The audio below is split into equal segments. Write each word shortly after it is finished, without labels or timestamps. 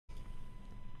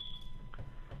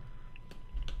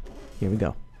Here we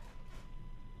go.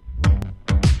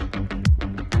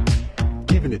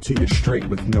 Giving it to you straight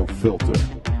with no filter.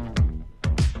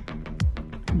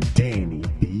 Danny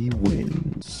B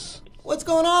wins. What's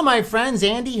going on, my friends?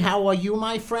 Andy, how are you,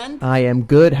 my friend? I am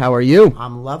good. How are you?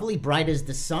 I'm lovely, bright as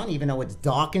the sun, even though it's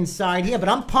dark inside here. But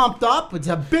I'm pumped up. It's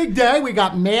a big day. We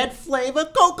got Mad Flavor,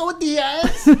 COCO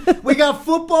DIAZ. We got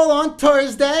football on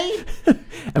Thursday.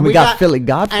 And we got Philly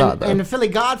Godfather. And the Philly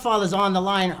Godfather's on the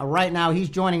line right now. He's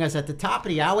joining us at the top of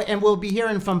the hour. And we'll be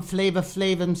hearing from Flavor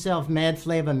himself, Mad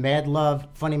Flavor, Mad Love,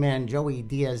 Funny Man Joey,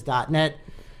 Diaz.net.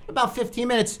 About 15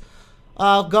 minutes.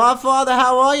 Godfather,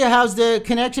 how are you? How's the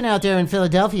connection out there in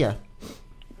Philadelphia?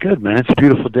 Good, man. It's a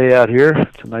beautiful day out here.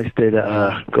 It's a nice day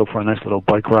to go for a nice little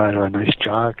bike ride or a nice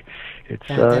jog. It's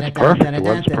perfect. The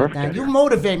weather's perfect. You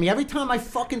motivate me. Every time I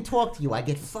fucking talk to you, I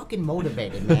get fucking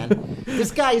motivated, man. This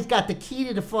guy's got the key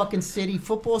to the fucking city.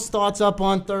 Football starts up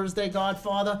on Thursday,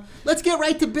 Godfather. Let's get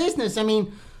right to business. I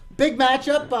mean, big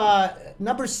matchup.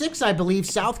 Number 6, I believe,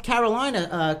 South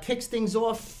Carolina kicks things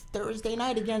off Thursday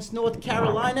night against North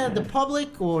Carolina. The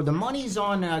public or the money's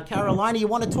on Carolina. You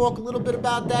want to talk a little bit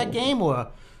about that game, or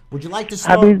would you like to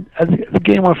start? I mean, the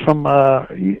game went from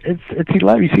it's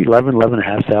 11. You see 11 and a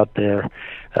half out there.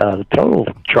 The total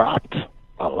dropped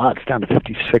a lot. It's down to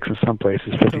 56 in some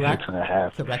places, 56 and a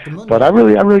half. Correct. But I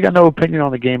really got no opinion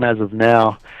on the game as of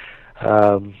now. You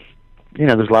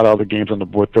know, there's a lot of other games on the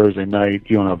board Thursday night.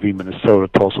 UNLV, Minnesota,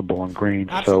 Tulsa, Bowling Green.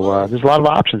 Absolutely. So there's a lot of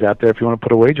options out there if you want to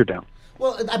put a wager down.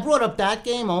 Well, I brought up that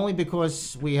game only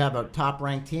because we have a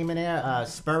top-ranked team in there,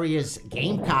 Spurrier's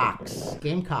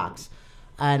Gamecocks.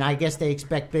 And I guess they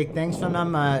expect big things from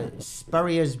them.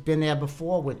 Spurrier's been there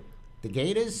before with the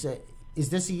Gators.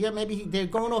 Is this a year? Maybe they're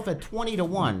going off at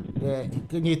 20-1.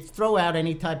 Can you throw out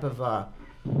any type of...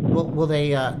 do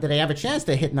they have a chance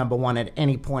to hit number 1 at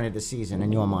any point of the season,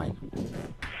 in your mind?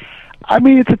 I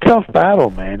mean, it's a tough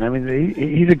battle, man. I mean,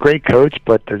 he's a great coach,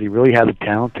 but does he really have the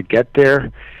talent to get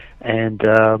there? And,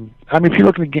 I mean, if you're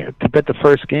looking to bet the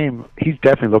first game, he's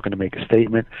definitely looking to make a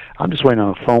statement. I'm just waiting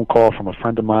on a phone call from a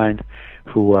friend of mine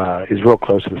who is real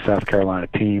close to the South Carolina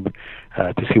team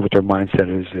to see what their mindset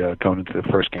is going into the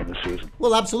first game of the season.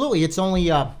 Well, absolutely. It's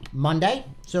only Monday,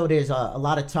 so there's a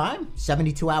lot of time,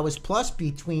 72 hours plus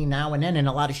between now and then, and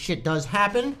a lot of shit does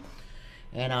happen.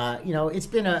 And, you know, it's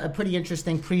been a pretty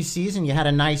interesting preseason. You had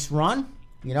a nice run.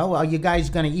 You know, are you guys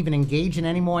going to even engage in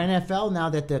any more NFL now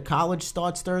that the college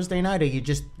starts Thursday night, or you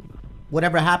just,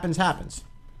 whatever happens, happens?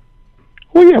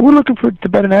 Well, yeah, we're looking to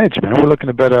bet an edge, man. We're looking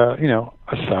to bet a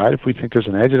side. If we think there's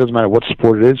an edge, it doesn't matter what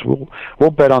sport it is.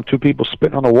 We'll bet on two people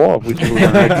spitting on the wall if we think we're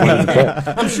going to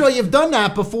bet. I'm sure you've done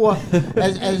that before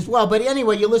as well. But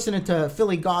anyway, you're listening to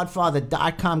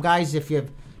PhillyGodfather.com. Guys, if you've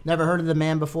never heard of the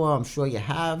man before, I'm sure you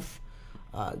have.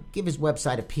 Give his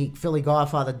website a peek,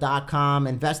 PhillyGodfather.com.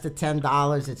 Invest at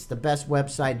 $10. It's the best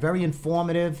website. Very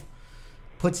informative.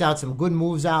 Puts out some good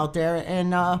moves out there.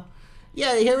 And,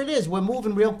 yeah, here it is. We're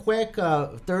moving real quick.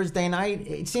 Thursday night.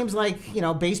 It seems like, you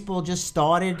know, baseball just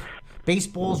started.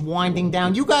 Baseball's winding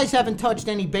down. You guys haven't touched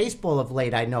any baseball of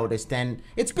late, I noticed. And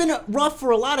it's been rough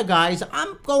for a lot of guys.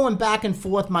 I'm going back and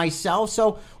forth myself.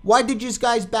 So why did you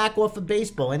guys back off of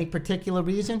baseball? Any particular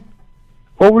reason?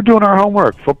 Well, we're doing our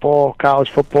homework. Football,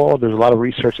 college football, there's a lot of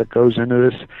research that goes into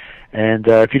this. And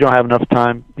if you don't have enough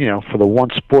time, you know, for the one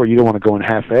sport, you don't want to go in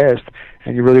half-assed,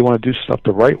 and you really want to do stuff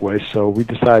the right way. So we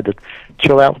decided to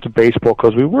chill out with the baseball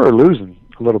because we were losing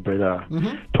a little bit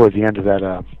towards the end of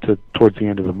that, towards the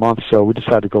end of the month. So we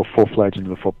decided to go full-fledged into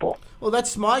the football. Well,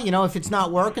 that's smart. You know, if it's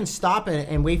not working, stop it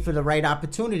and wait for the right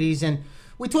opportunities. And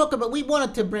we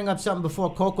wanted to bring up something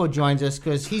before COCO joins us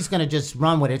because he's going to just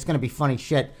run with it. It's going to be funny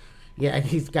shit. Yeah,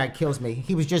 this guy kills me.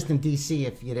 He was just in D.C.,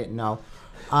 if you didn't know.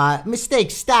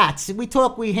 Mistakes, stats. We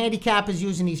handicappers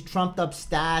using these trumped-up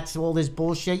stats, all this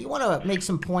bullshit. You want to make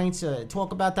some points,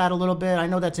 talk about that a little bit? I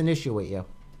know that's an issue with you.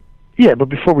 Yeah, but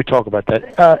before we talk about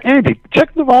that, Andy,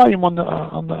 check the volume on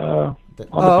the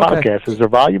podcast. Okay. Is there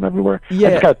volume everywhere? Yeah.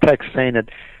 I just got a text saying that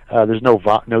there's no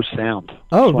sound.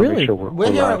 Oh, really? Sure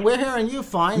we're hearing you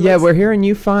fine. Yeah, we're hearing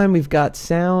you fine. We've got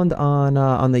sound on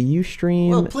the Ustream.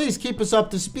 Well, please keep us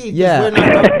up to speed. Yeah.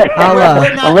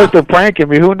 Unless they're pranking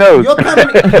me, who knows?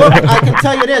 I can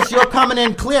tell you this: you're coming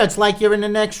in clear. It's like you're in the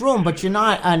next room, but you're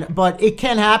not. But it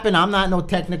can happen. I'm not no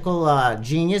technical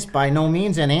genius by no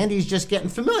means, and Andy's just getting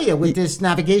familiar with this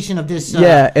navigation of this.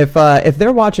 Yeah, if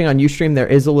they're watching on Ustream, there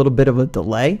is a little bit of a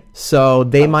delay, so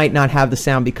they might not have the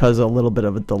sound because of a little bit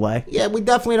of a delay. Yeah, we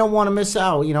definitely don't want to miss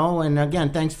out, you know. And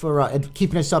again, thanks for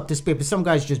keeping us up to speed. But some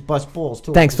guys just bust balls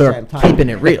too. Thanks for keeping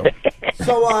it real.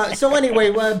 So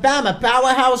anyway, Bama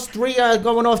powerhouse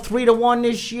going off 3-1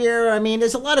 this year. I mean,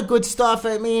 there's a lot of good stuff.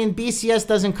 I mean, BCS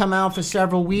doesn't come out for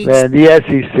several weeks. Man, the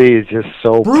SEC is just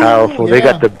so Brutal, powerful. yeah. They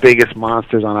got the biggest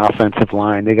monsters on offensive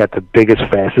line. They got the biggest,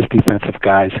 fastest defensive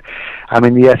guys. I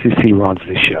mean, the SEC runs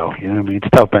the show. You know what I mean? It's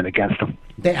tough betting against them.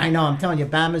 I know. I'm telling you,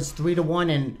 Bama's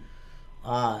 3-1, and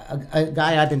a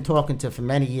guy I've been talking to for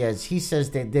many years, he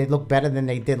says they look better than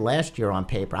they did last year on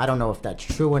paper. I don't know if that's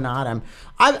true or not.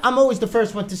 I'm always the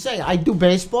first one to say I do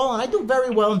baseball, and I do very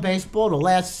well in baseball.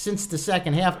 Since the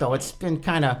second half, though, it's been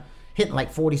kind of hitting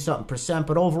like 40-something%,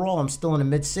 but overall, I'm still in the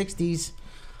mid-60s.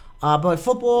 But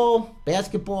football,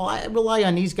 basketball, I rely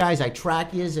on these guys. I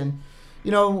track yous, and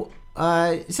so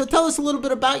tell us a little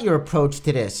bit about your approach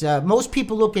to this. Most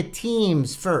people look at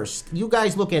teams first. You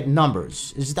guys look at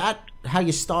numbers. Is that how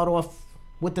you start off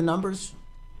with the numbers?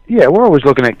 Yeah, we're always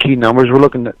looking at key numbers.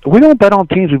 We don't bet on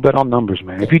teams, we bet on numbers,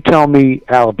 man. If you tell me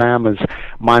Alabama's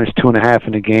 -2.5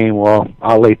 in the game, well,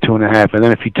 I'll lay 2.5. And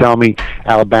then if you tell me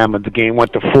Alabama, the game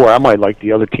went to 4, I might like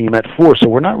the other team at 4. So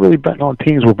we're not really betting on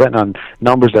teams. We're betting on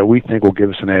numbers that we think will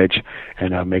give us an edge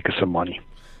and make us some money.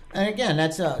 And again,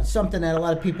 that's something that a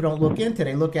lot of people don't look into.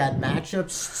 They look at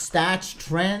matchups, stats,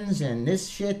 trends, and this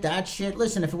shit, that shit.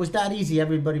 Listen, if it was that easy,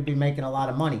 everybody would be making a lot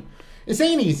of money. This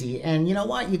ain't easy, and you know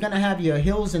what? You're going to have your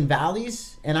hills and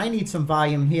valleys, and I need some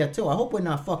volume here, too. I hope we're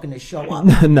not fucking this show up.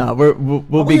 No,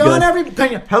 we'll be good.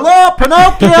 Hello,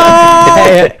 Pinocchio!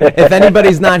 Hey, if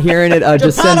anybody's not hearing it,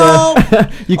 just send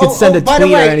you can send a by tweet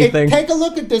the way, or anything. Take a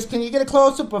look at this. Can you get a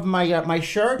close-up of my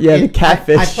shirt? Yeah, the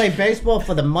catfish. I play baseball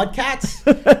for the Mudcats,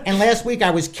 and last week I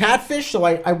was catfish, so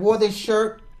I wore this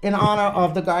shirt in honor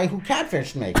of the guy who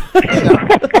catfished me.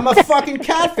 I'm a fucking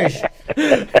catfish.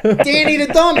 Danny the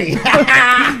dummy.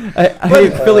 Hey,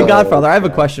 Philly Godfather, I have a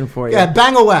question for you. Yeah,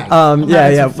 bang away.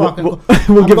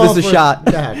 We'll give this a shot.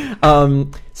 Go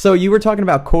ahead. So you were talking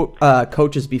about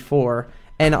coaches before,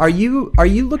 and are you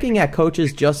looking at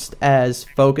coaches just as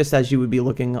focused as you would be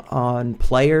looking on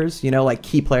players? Like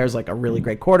key players, like a really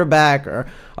great quarterback or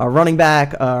a running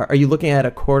back. Are you looking at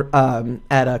a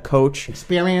coach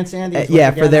Experience, Andy?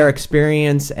 for their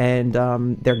experience and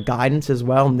their guidance as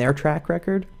well and their track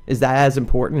record? Is that as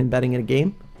important in betting in a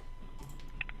game?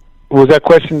 Was that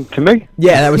question to me?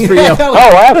 Yeah, that was for you.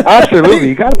 Absolutely.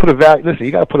 You got to put a value. Listen,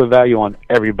 you got to put a value on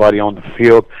everybody on the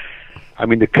field. I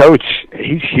mean, the coach,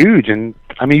 he's huge, and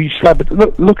I mean, you just got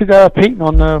to look at Peyton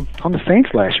on the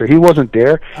Saints last year. He wasn't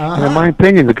there, and in my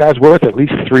opinion, the guy's worth at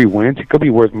least 3 wins. He could be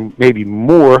worth maybe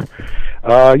more.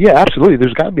 Yeah, absolutely.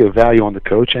 There's got to be a value on the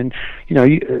coach, and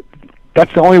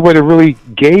that's the only way to really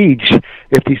gauge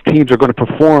if these teams are going to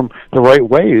perform the right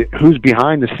way. Who's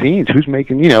behind the scenes? Who's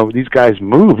making these guys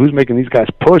move? Who's making these guys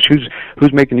push?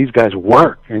 Who's making these guys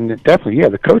work? And definitely, yeah,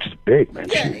 the coach is big, man.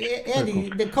 Yeah, Andy,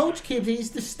 the coach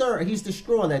he's the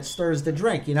straw that stirs the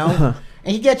drink, and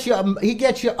he gets you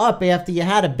up after you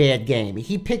had a bad game.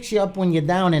 He picks you up when you're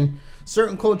down, and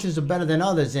certain coaches are better than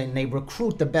others, and they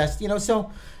recruit the best.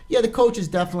 So. Yeah, the coaches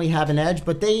definitely have an edge,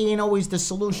 but they ain't always the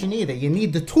solution either. You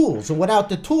need the tools, and without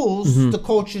the tools, the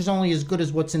coach is only as good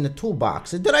as what's in the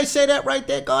toolbox. Did I say that right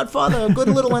there, Godfather? A good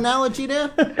little analogy there?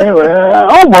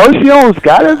 Almost. You almost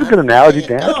got it. That's a good analogy,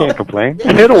 Dan. I can't complain.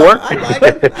 It'll work. I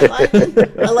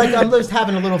like it. I'm just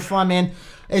having a little fun, man.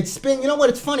 It's been,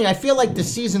 it's funny. I feel like the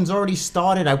season's already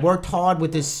started. I worked hard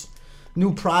with this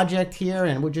new project here,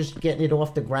 and we're just getting it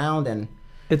off the ground, and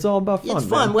it's all about fun. It's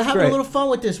fun. Man. We're having a little fun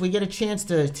with this. We get a chance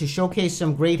to showcase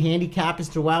some great handicappers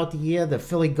throughout the year. The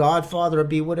Philly Godfather will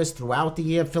be with us throughout the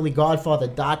year.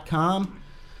 PhillyGodfather.com.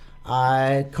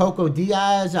 COCO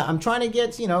DIAZ. I'm trying to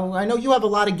get, I know you have a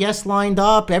lot of guests lined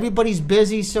up. Everybody's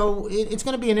busy, so it's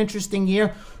going to be an interesting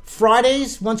year.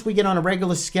 Fridays, once we get on a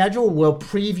regular schedule, we'll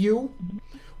preview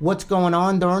what's going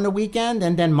on during the weekend.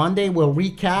 And then Monday, we'll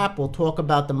recap. We'll talk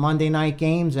about the Monday night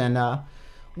games and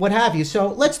what have you. So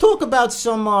let's talk about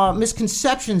some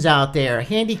misconceptions out there.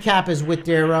 Handicappers with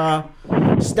their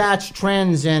stats,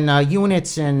 trends, and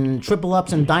units, and triple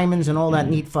ups and diamonds, and all that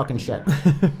neat fucking shit.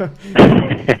 What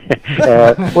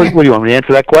do you want me to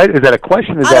answer that question? Is that a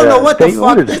question? I don't know what the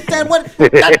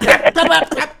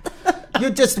fuck. You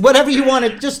just whatever you want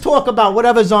to just talk about.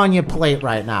 Whatever's on your plate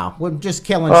right now. We're just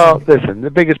killing. Listen.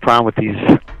 The biggest problem with these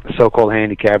so-called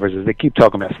handicappers is they keep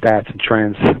talking about stats and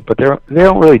trends, but they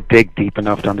don't really dig deep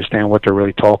enough to understand what they're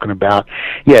really talking about.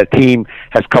 Yeah, the team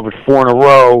has covered 4 in a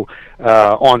row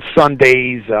on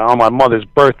Sundays on my mother's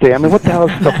birthday. I mean, what the hell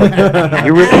is stuff like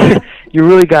that? You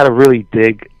really got to really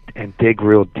dig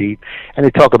real deep. And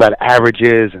they talk about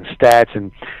averages and stats,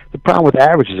 and the problem with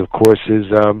averages, of course, is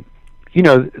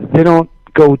they don't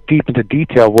go deep into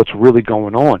detail what's really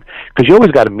going on, because you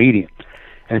always got a median.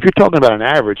 And if you're talking about an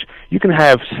average, you can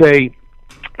have, say,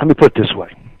 let me put it this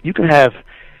way. You can have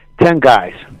 10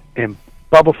 guys in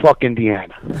Bubblefuck,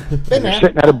 Indiana. And they're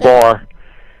sitting at a bar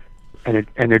and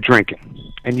they're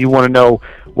drinking. And you want to know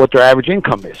what their average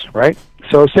income is, right?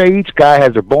 So say each guy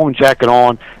has their bowling jacket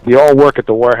on. They all work at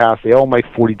the warehouse. They all make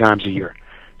 40 dimes a year.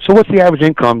 So what's the average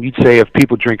income, you'd say, of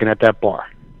people drinking at that bar?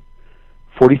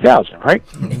 40,000, right?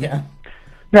 Yeah.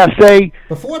 Now say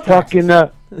Before taxes.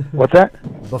 fucking what's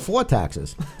that? Before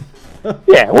taxes.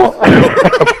 Yeah, well,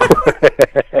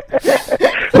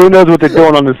 who knows what they're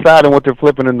doing on the side and what they're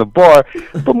flipping in the bar?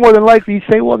 But more than likely, you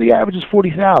say, well, the average is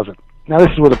 40,000. Now this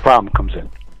is where the problem comes in.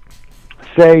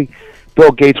 Say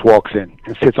Bill Gates walks in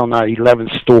and sits on that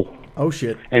 11th stool. Oh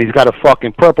shit! And he's got a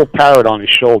fucking purple parrot on his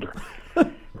shoulder,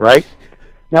 right?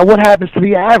 Now, what happens to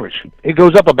the average? It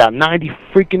goes up about 90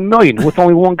 freaking million with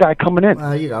only one guy coming in.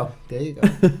 There you go. There you go.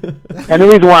 And the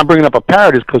reason why I'm bringing up a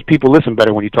parrot is because people listen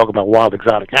better when you talk about wild,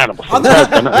 exotic animals. So that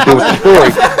has nothing to do with the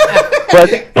story. But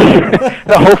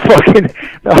the whole fucking...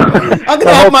 I'm going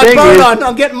to have my bird on.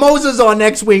 I'm getting Moses on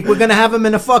next week. We're going to have him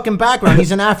in the fucking background.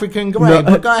 He's an African gray.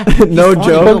 No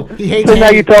joke. He hates so now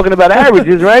you're talking about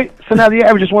averages, right? So now the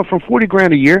averages went from 40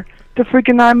 grand a year to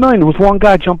freaking 9 million with one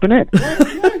guy jumping in.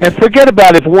 And forget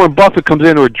about if Warren Buffett comes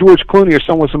in or George Clooney or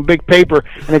someone with some big paper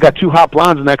and they got two hot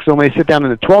blondes next to them and they sit down in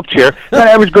the 12th chair, that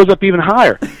average goes up even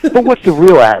higher. But what's the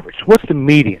real average? What's the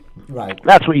median? Right.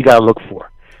 That's what you got to look for.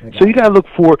 So you got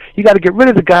to get rid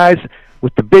of the guys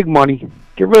with the big money,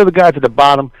 get rid of the guys at the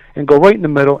bottom, and go right in the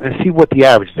middle and see what the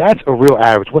average. That's a real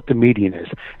average, what the median is.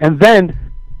 And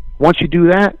then, once you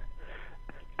do that,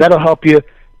 that'll help you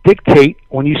dictate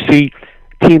when you see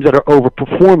teams that are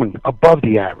overperforming above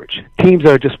the average. Teams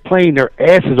that are just playing their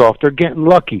asses off. They're getting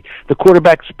lucky. The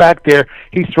quarterback's back there.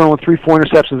 He's throwing 3-4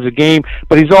 interceptions a game,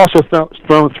 but he's also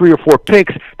throwing 3 or 4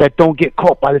 picks that don't get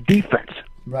caught by the defense.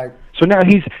 Right. So now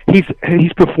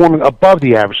he's performing above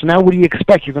the average. So now what do you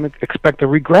expect? You're going to expect a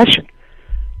regression.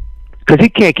 Because he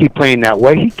can't keep playing that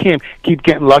way. He can't keep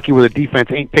getting lucky where the defense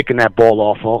ain't picking that ball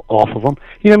off of him.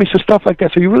 You know what I mean? So stuff like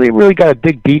that. So you really got to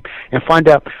dig deep and find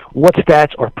out what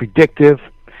stats are predictive,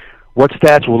 what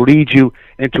stats will lead you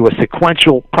into a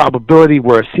sequential probability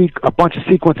where a bunch of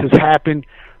sequences happen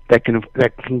that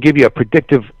can give you a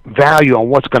predictive value on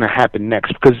what's going to happen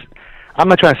next. Because I'm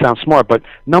not trying to sound smart, but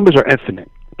numbers are infinite.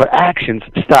 But actions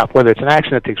stop, whether it's an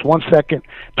action that takes 1 second,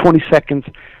 20 seconds,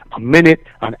 a minute,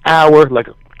 an hour, like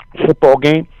a football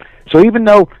game. So even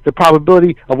though the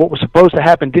probability of what was supposed to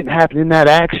happen didn't happen in that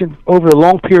action, over a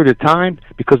long period of time,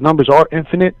 because numbers are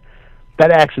infinite,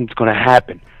 that action's going to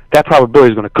happen. That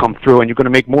probability is going to come through, and you're going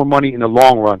to make more money in the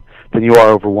long run than you are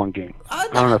over one game. I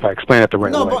don't know if I explained it the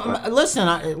right way. No, but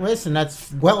listen,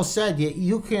 that's well said.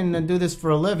 You can do this for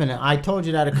a living. I told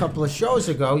you that a couple of shows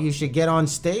ago. You should get on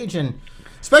stage and...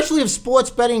 Especially if sports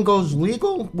betting goes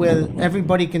legal, where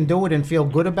everybody can do it and feel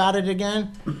good about it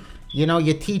again. You know,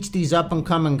 you teach these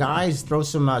up-and-coming guys, throw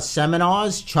some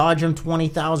seminars, charge them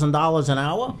 $20,000 an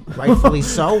hour, rightfully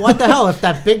so. What the hell? If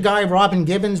that big guy, Robin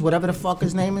Gibbons, whatever the fuck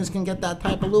his name is, can get that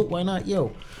type of loot, why not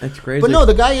you? That's crazy. But no,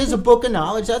 the guy is a book of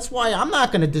knowledge. That's why I'm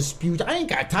not going to dispute. I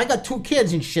got 2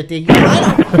 kids and shit.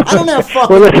 I don't have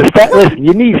fucking... Well, listen,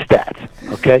 you need stats,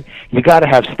 okay? You got to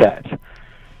have stats.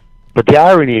 But the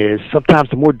irony is, sometimes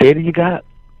the more data you got,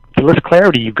 the less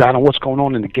clarity you got on what's going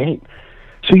on in the game.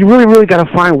 So you really got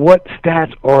to find what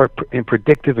stats are in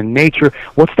predictive in nature,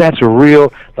 what stats are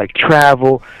real, like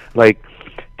travel, like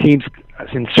teams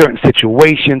in certain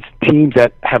situations, teams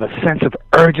that have a sense of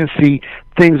urgency,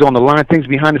 things on the line, things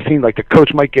behind the scenes, like the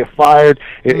coach might get fired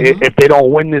if they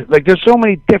don't win this. Like, there's so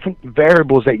many different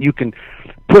variables that you can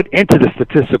put into the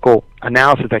statistical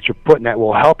analysis that you're putting that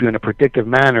will help you in a predictive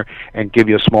manner and give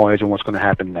you a small edge on what's going to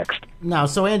happen next. Now,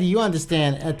 so Andy, you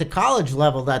understand at the college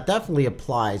level that definitely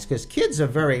applies because kids are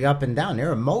very up and down.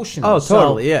 They're emotional. Oh,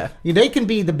 totally, yeah. They can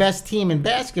be the best team in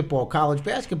basketball, college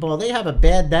basketball. They have a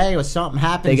bad day or something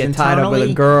happens. They get internally, tied up with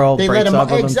a girl, they breaks let them,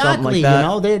 up with them, exactly, something like that. You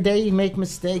know, they make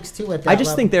mistakes too at that I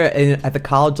just level. think at the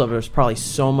college level, there's probably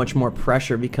so much more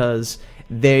pressure because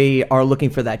they are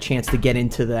looking for that chance to get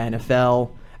into the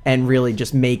NFL and really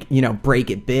just break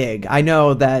it big. I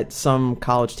know that some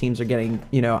college teams are getting,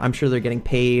 I'm sure they're getting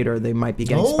paid or they might be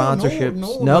getting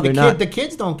sponsorships. No, they're not. The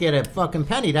kids don't get a fucking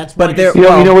penny. That's why. But they're, you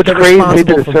know what's crazy? They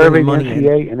did a for survey in the money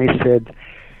NCAA, and they said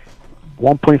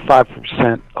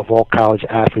 1.5% of all college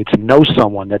athletes know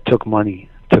someone that took money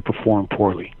to perform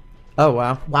poorly. Oh,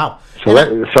 wow. Wow. So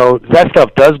that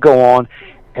stuff does go on,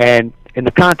 and in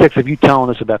the context of you telling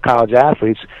us about college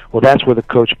athletes, well, that's where the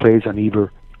coach plays an even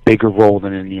bigger role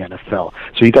than in the NFL.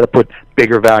 So you got to put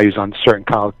bigger values on certain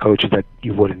college coaches that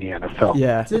you would in the NFL.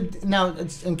 Yeah. So now,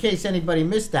 in case anybody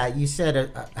missed that, you said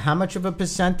how much of a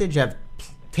percentage have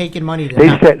taken money to They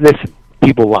said, listen,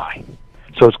 people lie.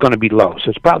 So it's going to be low. So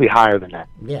it's probably higher than that.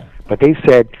 Yeah. But they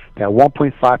said that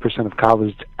 1.5% of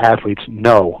college athletes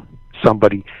know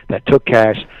somebody that took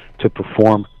cash to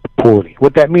perform poorly.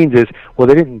 What that means is, well,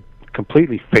 they didn't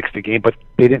completely fix the game, but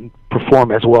they didn't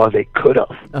perform as well as they could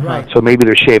have. Right. So maybe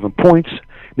they're shaving points.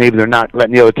 Maybe they're not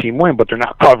letting the other team win, but they're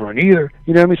not covering either.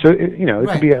 You know what I mean? So, it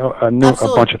could be a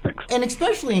bunch of things. And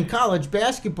especially in college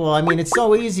basketball, I mean, it's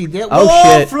so easy. Shit.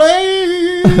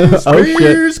 Flames, Oh, shit.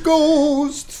 Fierce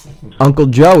Ghost. Uncle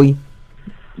Joey.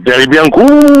 Daddy Bianco.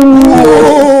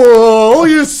 Oh,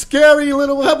 you scary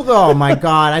little... Oh, my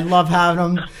God. I love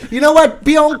having them. You know what?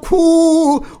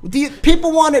 Bianco.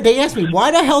 People want it. They ask me,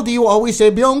 why the hell do you always say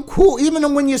Bianco?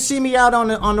 Even when you see me out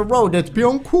on the road, that's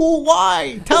Bianco.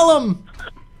 Why? Tell them.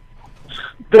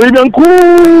 Daddy Bianco.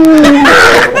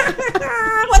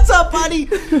 What's up, buddy?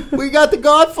 We got the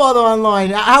Godfather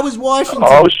online. How was Washington?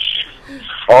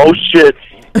 Oh, shit.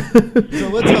 So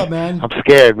what's up, man? I'm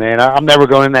scared, man. I'm never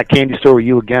going in that candy store with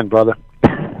you again, brother.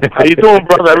 How you doing,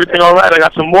 brother? Everything all right? I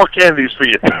got some more candies for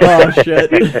you. Oh, shit.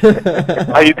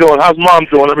 How you doing? How's Mom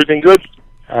doing? Everything good?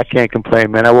 I can't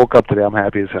complain, man. I woke up today. I'm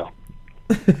happy as hell.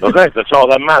 Okay, that's all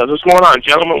that matters. What's going on,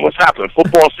 gentlemen? What's happening?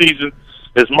 Football season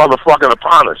is motherfucking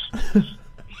upon us.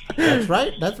 That's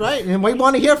right. That's right. And we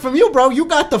want to hear from you, bro. You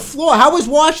got the floor. How was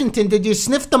Washington? Did you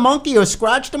sniff the monkey or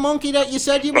scratch the monkey that you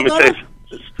said you were Let me going tell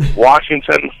you,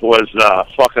 Washington was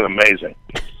fucking amazing.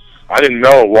 I didn't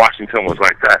know Washington was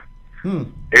like that.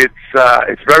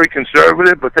 It's very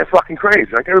conservative, but they're fucking crazy.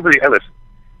 Like everybody else,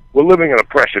 we're living in a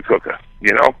pressure cooker,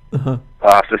 you know?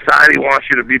 Society wants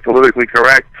you to be politically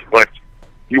correct, but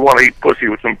you want to eat pussy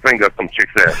with some finger up some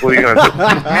chick's ass. What are you going to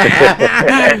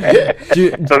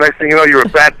do? So next thing you know, you're a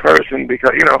bad person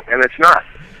because, and it's not.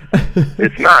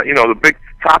 It's not. The big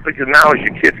topic now is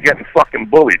your kids getting fucking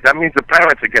bullied. That means the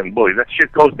parents are getting bullied. That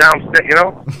shit goes downstairs,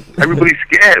 Everybody's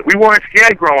scared. We weren't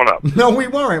scared growing up. No, we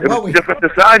weren't. It was a different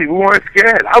society. We weren't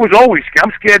scared. I was always scared.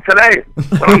 I'm scared today,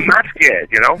 but I'm not scared,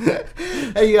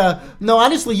 Hey, no,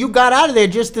 honestly, you got out of there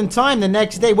just in time the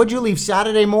next day. What'd you leave,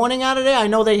 Saturday morning out of there? I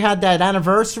know they had that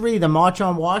anniversary, the March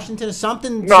on Washington or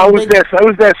something. No, I was there. I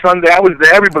was there Sunday. I was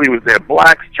there. Everybody was there.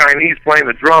 Blacks, Chinese playing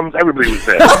the drums. Everybody was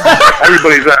there.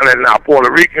 Everybody's out there now.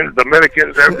 Puerto Ricans,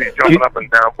 Dominicans, everybody's jumping up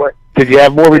and down. But did you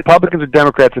have more Republicans or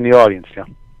Democrats in the audience, Joe?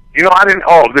 I didn't.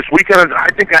 This weekend, I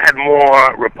think I had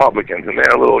more Republicans, and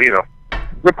they're a little,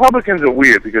 Republicans are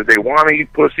weird because they want to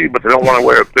eat pussy, but they don't want to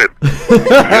wear a bib.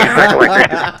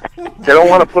 They don't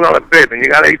want to put on a bib, and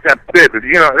you got to eat that bib.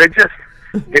 They just.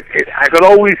 I could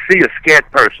always see a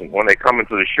scared person when they come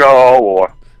into the show,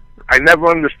 or I never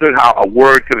understood how a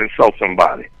word could insult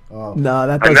somebody. No,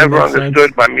 that I doesn't never make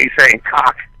understood sense. by me saying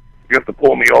cock. You have to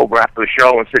pull me over after the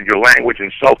show and said your language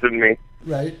insulted me.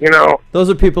 Right. Those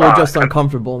are people who are just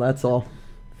uncomfortable, that's all.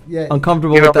 Yeah.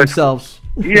 Uncomfortable with themselves.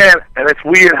 Yeah, and it's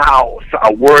weird how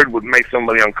a word would make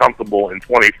somebody uncomfortable in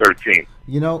 2013.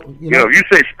 You know, if you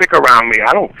say spick around me,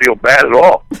 I don't feel bad at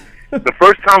all. The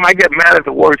first time I get mad at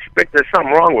the word spick, there's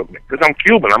something wrong with me. Because I'm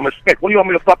Cuban. I'm a spick. What do you want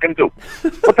me to fucking do?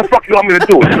 What the fuck do you want me to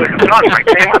do? It's not my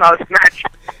game. I snatch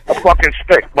a fucking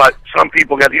stick. But some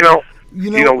people get, if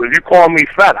you call me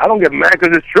fat, I don't get mad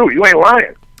because it's true. You ain't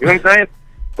lying. You know what I'm saying?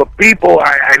 But people,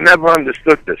 I never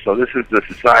understood this. So this is the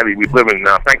society we live in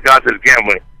now. Thank God there's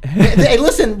gambling. Hey,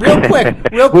 listen, real quick.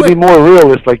 We'll be more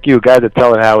realists like you, guys that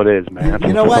tell it how it is, man.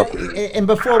 You know what? And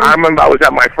before I remember I was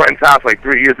at my friend's house like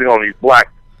 3 years ago, and he's black.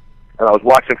 And I was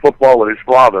watching football with his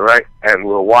father, right? And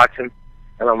we were watching.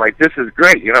 And I'm like, this is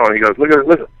great, And he goes,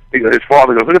 listen. His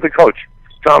father goes, look at the coach.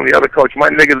 Telling the other coach, my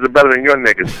niggas are better than your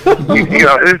niggas.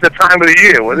 This is the time of the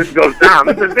year when this goes down.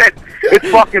 This is it. It's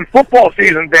fucking football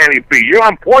season, Danny B. You're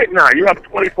on point now. You're up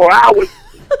 24 hours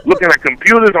looking at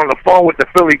computers on the phone with the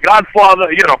Philly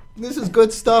Godfather, This is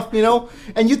good stuff,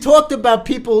 And you talked about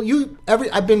people.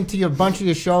 I've been to a bunch of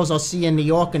your shows. I'll see you in New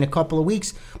York in a couple of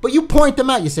weeks. But you point them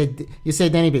out. You say,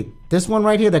 Danny B, this one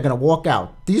right here, they're going to walk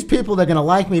out. These people, they're going to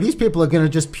like me. These people are going to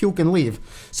just puke and leave.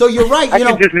 So you're right. I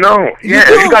can just know. Yeah,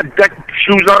 you got deck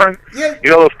shoes on. Yeah.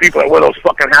 Those people that wear those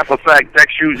fucking half-a-fag deck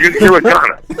shoes. You're a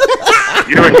goner.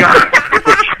 You're a goner.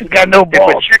 You got no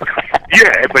balls.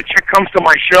 If a chick comes to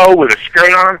my show with a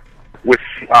skirt on, with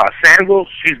sandals,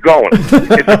 she's going.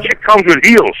 If a chick comes with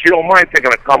heels, she don't mind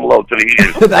taking a cum load to the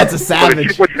heels. That's a But a savage.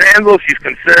 chick with sandals, she's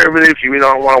conservative. She really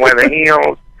don't want to wear the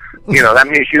heels. That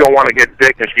means she don't want to get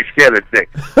dick and she's scared of dick.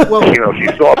 Well, She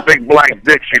saw a big black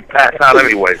dick, she'd pass out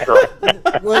anyway. So.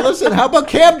 Well, listen, how about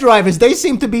cab drivers? They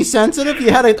seem to be sensitive.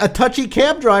 You had a touchy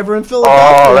cab driver in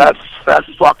Philadelphia. Oh, that's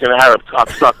fucking Arab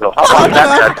cocksucker. How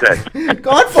about that day?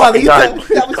 Godfather,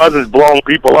 His cousin's blowing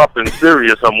people up in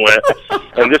Syria somewhere,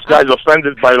 and this guy's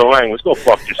offended by the language. Go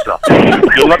fuck yourself.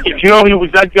 You're lucky.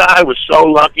 That guy was so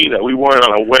lucky that we weren't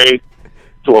on our way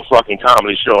to a fucking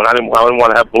comedy show, and I didn't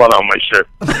want to have blood on my shirt.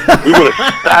 We would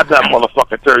have stabbed that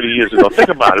motherfucker 30 years ago. Think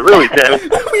about it, really, Danny.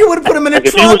 You would have put him in a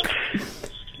trunk.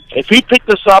 If he picked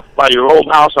us up by your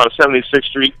old house on 76th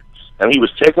Street, and he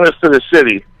was taking us to the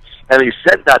city, and he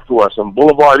said that to us on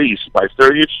Boulevard East by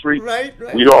 30th Street, right.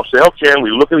 We'd all say, okay, and we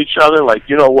look at each other like,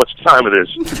 what time it is.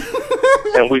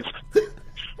 And we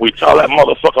tell that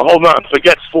motherfucker, hold on,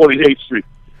 forget 48th Street.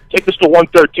 Take us to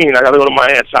 113. I got to go to my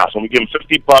aunt's house. And we give him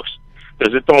 $50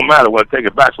 because it don't matter when I take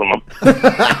it back from him.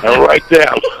 And right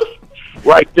down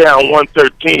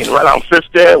 113, right on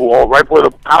 5th there, right where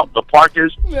the park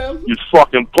is. Yeah. You'd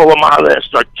fucking pull them out of there,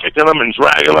 start kicking them and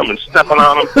dragging them and stepping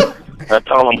on them. And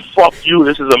tell them, fuck you,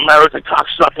 this is America,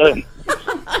 cocksucker.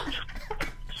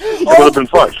 It would have been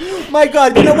fun. My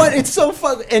God, you know what? It's so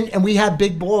fun. And we had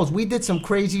big balls. We did some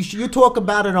crazy shit. You talk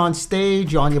about it on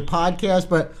stage, on your podcast,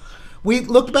 but we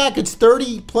look back, it's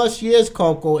 30 plus years,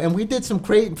 Coco, and we did some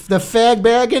crazy, the fag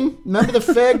bagging. Remember the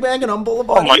fag bagging on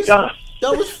Boulevard? Oh, my God.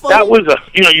 That was fun. That was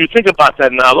you think about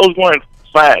that now, those weren't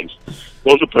fags.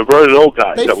 Those were perverted old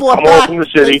guys that would come over from the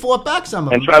city. They fought back, some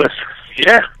of them.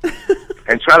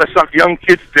 And try to suck young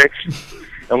kids' dicks.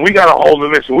 And we got a hold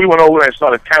of this, and we went over there and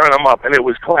started tearing them up, and it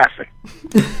was classic.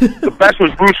 The best was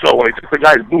Russo when he took the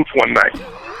guy's boots one night.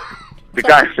 The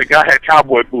guy had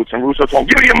cowboy boots, and Russo told him,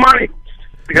 give me your money.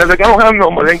 Because I don't have no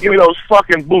money, then give me those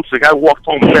fucking boots. The guy walked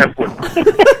home barefoot.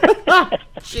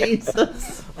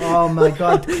 Jesus. Oh, my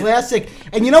God. Classic.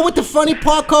 And you know what the funny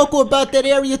part, Coco, about that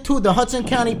area, too? The Hudson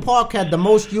County Park had the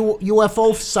most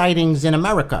UFO sightings in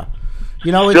America.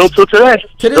 Still till today.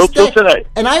 Till today.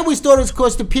 And I always thought it was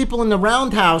because the people in the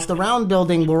roundhouse, the round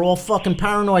building, were all fucking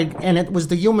paranoid, and it was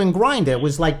the human grinder. It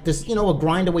was like this, a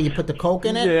grinder where you put the coke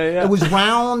in it. Yeah. It was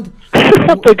round.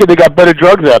 I'm thinking they got better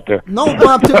drugs out there. No,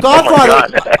 but to Godfather.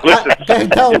 Listen,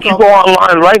 if you go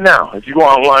online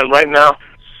right now,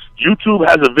 YouTube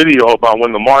has a video about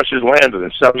when the Martians landed in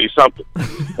 70-something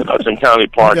in Hudson County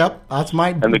Park. Yep, that's my...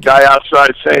 And the guy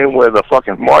outside saying where the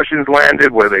fucking Martians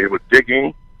landed, where they were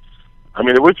digging. I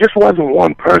mean, it just wasn't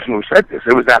one person who said this.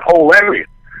 It was that whole area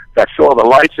that saw the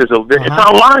lights. It's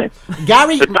online.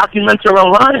 Gary, the documents are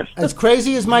online. As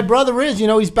crazy as my brother is,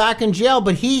 he's back in jail,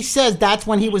 but he says that's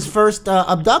when he was first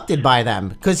abducted by them.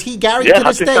 Because Gary, to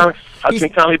this day... Hudson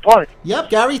County Park. Yep,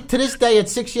 Gary, to this day, at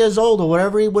 6 years old or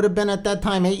whatever he would have been at that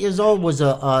time, 8 years old, was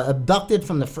abducted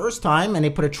from the first time, and they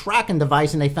put a tracking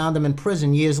device, and they found him in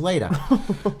prison years later.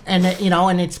 And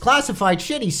and it's classified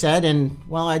shit, he said, and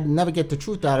well, I'd never get the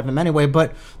truth out of him anyway.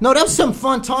 But no, that was some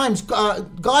fun times.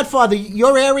 Godfather,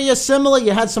 your area similar?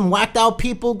 You had some whacked out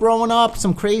people growing up,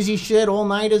 some crazy shit, all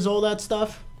nighters, all that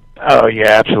stuff. Oh,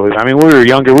 yeah, absolutely. I mean, when we were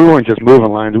younger, we weren't just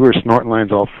moving lines. We were snorting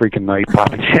lines all freaking night,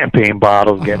 popping champagne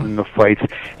bottles, getting into fights.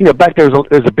 Back there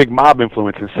was a big mob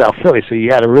influence in South Philly, so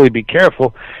you had to really be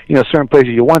careful. Certain places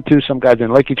you went to, some guys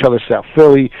didn't like each other, South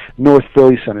Philly, North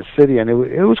Philly, Center City, and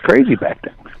it was crazy back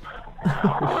then.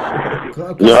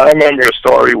 I remember a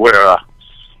story where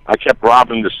I kept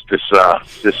robbing this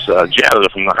janitor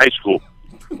from the high school.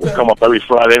 Would come up every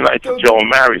Friday night to Joe and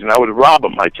Mary's, and I would rob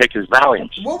him. I'd take his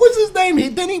Valiums. What was his name?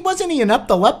 Wasn't he an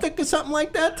epileptic or something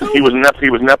like that too? He was an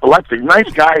epileptic.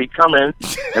 Nice guy. He'd come in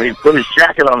and he'd put his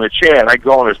jacket on the chair, and I'd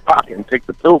go in his pocket and take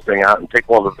the pill thing out and take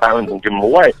all the Valiums and give them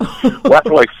away. Well,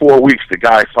 after like 4 weeks, the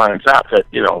guy finds out that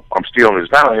I'm stealing his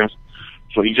Valiums,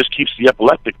 so he just keeps the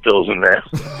epileptic pills in there.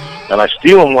 And I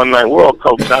steal them one night. We're all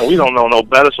coked out. We don't know no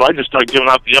better, so I just start giving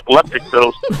out the epileptic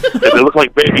pills. They look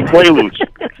like baby Quaaludes.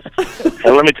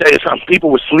 And let me tell you something.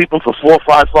 People were sleeping for 4 or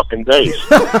 5 fucking days.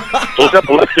 Those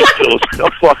epileptic pills,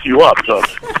 they'll fuck you up.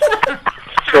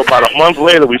 So about a month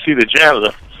later, we see the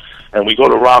janitor, and we go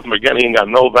to rob him again. He ain't got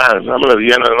no vans. I remember at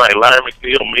the end of the night, Larry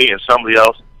McNeil, me, and somebody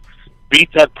else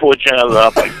beat that poor janitor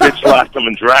up. I bitch slapped him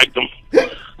and dragged him.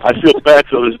 I feel bad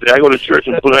till this day. I go to church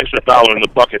and put an extra $1 in the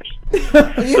bucket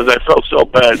because I felt so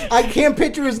bad. I can't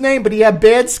picture his name, but he had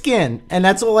bad skin, and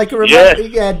that's all I can remember. Yeah.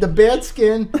 He had the bad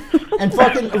skin, and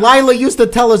fucking Lila used to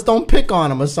tell us don't pick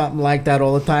on him or something like that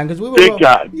all the time because we were big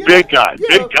guy,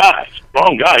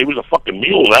 strong guy. He was a fucking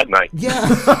mule that night. Yeah.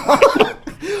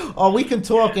 Oh, we can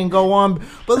talk and go on,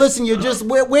 but listen, you just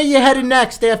where you headed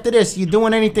next after this? You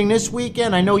doing anything this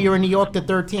weekend? I know you're in New York the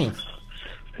 13th.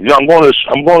 Yeah, I'm going to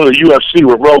the UFC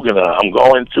with Rogan. I'm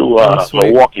going to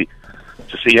Milwaukee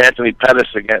to see Anthony Pettis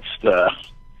against the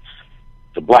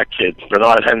black kid,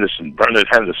 Bernard Henderson.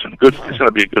 Good. It's going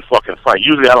to be a good fucking fight.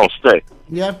 Usually I don't stay.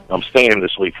 Yeah. I'm staying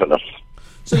this week for them.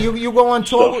 So you go on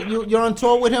tour? You're on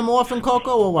tour with him often,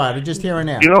 Coco, or what? Or just here and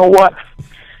there? You know what?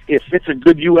 If it's a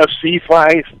good UFC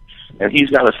fight and he's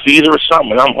got a theater or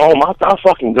something, and I'm home, I'll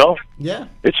fucking go. Yeah.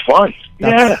 It's fun.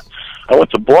 Yeah. I went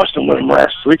to Boston with him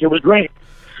last week. It was great.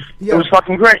 Yeah. It was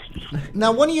fucking great.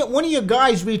 Now, one of your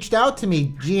guys reached out to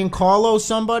me, Giancarlo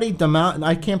somebody.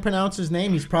 I can't pronounce his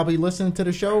name. He's probably listening to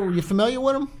the show. Are you familiar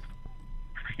with him?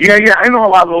 Yeah, I know a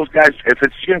lot of those guys. If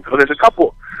it's Giancarlo, there's a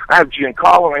couple. I have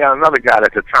Giancarlo, and I got another guy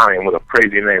that's Italian with a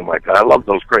crazy name like that. I love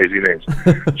those crazy names.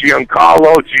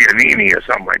 Giancarlo Giannini or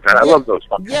something like that. I love those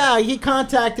fucking names. He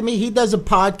contacted me. He does a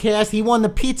podcast. He won the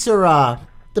Pizza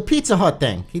Hut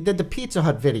thing. He did the Pizza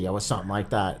Hut video or something like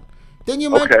that. Didn't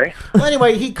you mention? Okay. Well,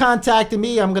 anyway, he contacted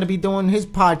me. I'm going to be doing his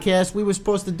podcast. We were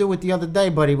supposed to do it the other day,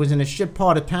 but he was in a shit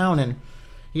part of town, and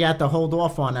he had to hold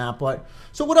off on that. But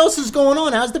so what else is going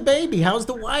on? How's the baby? How's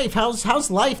the wife?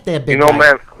 How's life there, big guy?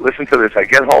 Man, listen to this. I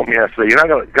get home yesterday.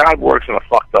 God works in a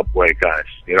fucked up way, guys.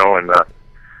 And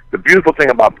the beautiful thing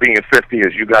about being 50,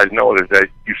 as you guys know, is that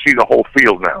you see the whole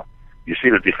field now. You see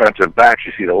the defensive backs.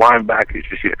 You see the linebackers.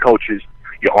 You see the coaches.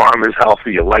 Your arm is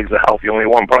healthy. Your legs are healthy. Only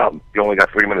one problem. You only got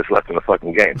 3 minutes left in the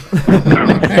fucking game.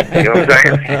 You know what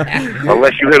I'm saying?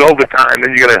 Unless you hit overtime,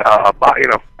 then you got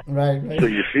to, Right. So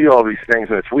you see all these things,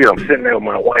 and it's weird. I'm sitting there with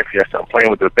my wife yesterday. I'm playing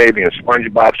with the baby, and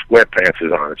SpongeBob SquarePants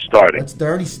is on. It's starting. That's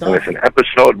dirty stuff. And it's an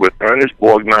episode with Ernest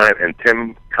Borgnine and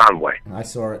Tim Conway. I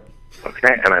saw it.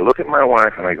 Okay? And I look at my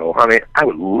wife, and I go, honey, I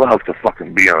would love to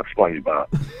fucking be on SpongeBob.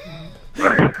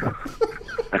 Right?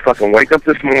 I fucking wake up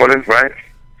this morning, right?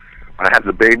 I have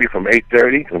the baby from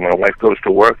 8:30 because my wife goes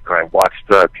to work. I watched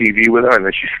TV with her, and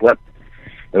then she slept.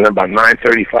 And then about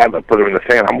 9:35, I put her in the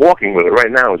fan. I'm walking with her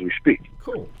right now as we speak.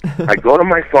 Cool. I go to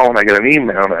my phone, I get an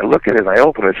email, and I look at it, and I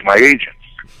open it. It's my agent.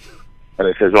 And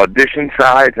it says, audition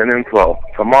sides and info.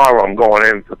 Tomorrow I'm going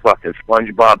in to fucking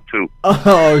SpongeBob 2.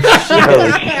 Oh, shit.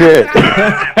 Oh, shit.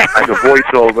 As a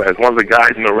voiceover as one of the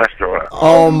guys in the restaurant.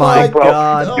 Oh, my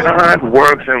God. God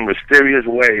works in mysterious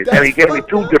ways. And he gave me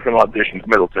 2 different auditions,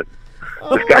 Middleton.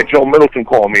 This guy, Joe Middleton,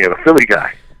 called me, a Philly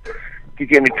guy. He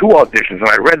gave me 2 auditions, and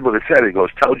I read what it said. He goes,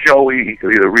 tell Joey he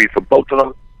could either read for both of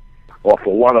them or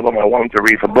for one of them. I want him to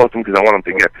read for both of them because I want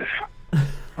him to get this.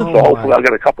 So hopefully I'll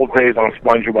get a couple of days on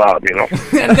SpongeBob,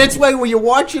 And that's why when you're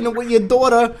watching it with your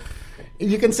daughter,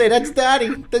 you can say, that's Daddy,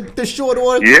 the short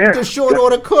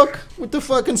order cook with the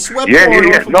fucking sweat. Yeah.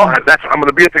 No, I'm going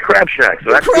to be at the Crab Shack,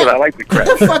 so that's good. I like the Crab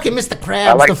Shack. Fucking Mr. Krabs.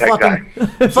 I like that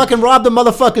guy. Fucking rob the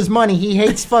motherfucker's money. He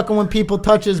hates fucking when people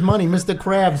touch his money, Mr.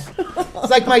 Krabs.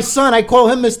 It's like my son. I call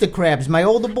him Mr. Krabs. My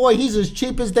older boy, he's as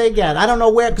cheap as they get. I don't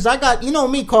know where, because I got, you know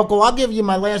me, Coco, I'll give you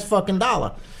my last fucking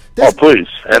dollar. Please.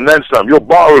 And then some. You'll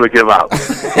borrow to give out.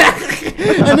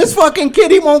 And this fucking kid,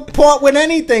 he won't part with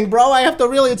anything, bro. I have to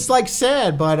really, it's like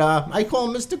sad, but I call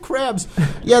him Mr. Krabs.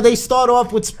 Yeah, they start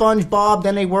off with SpongeBob,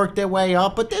 then they work their way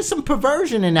up, but there's some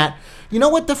perversion in that. You know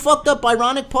what the fucked up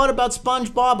ironic part about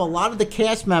SpongeBob? A lot of the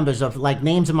cast members of, like,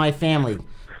 names of my family.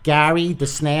 Gary, the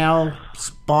snail,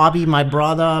 Bobby, my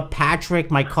brother,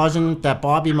 Patrick, my cousin that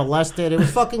Bobby molested. It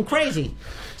was fucking crazy.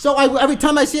 So every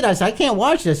time I see it, I say, I can't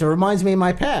watch this. It reminds me of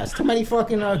my past. Too many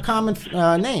fucking common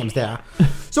names there.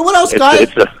 So what else,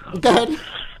 guys? Go ahead.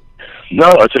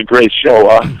 No, it's a great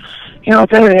show.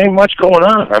 There ain't much going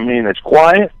on. I mean, it's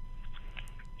quiet.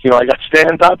 I got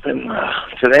stand-up, and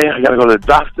today I got to go to the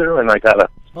doctor, and I got to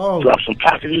drop some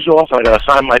packages off. I got to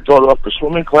sign my daughter up for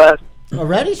swimming class.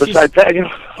 Already? Besides that,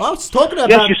 it's talking about...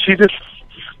 Yes, she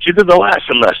did the last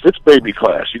semester. It's baby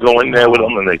class. You go in there with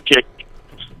them, and they kick.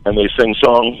 And they sing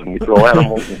songs, and you throw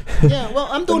animals. Yeah, well,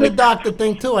 I'm doing the doctor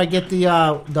thing, too. I get the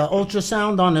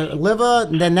ultrasound on the liver,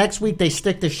 and then next week they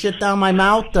stick the shit down my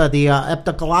mouth, the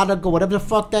epicolotic, or whatever the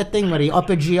fuck that thing, with the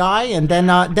upper GI, and then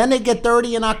they get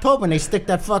dirty in October, and they stick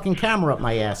that fucking camera up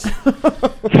my ass.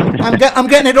 I'm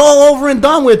getting it all over and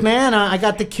done with, man. I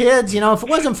got the kids, If it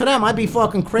wasn't for them, I'd be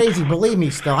fucking crazy, believe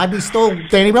me, still. I'd be still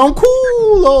Danny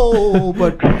Bianculo,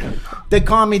 but... They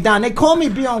calm me down. They call me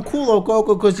Bianculo,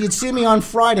 Coco, because you'd see me on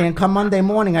Friday, and come Monday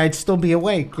morning, I'd still be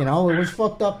awake. It was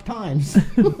fucked up times.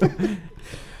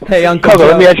 Hey, Uncle Coco, Joe.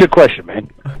 let me ask you a question, man.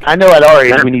 I know at our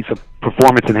age we need some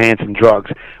performance-enhancing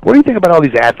drugs. What do you think about all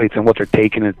these athletes and what they're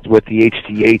taking with the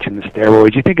HGH and the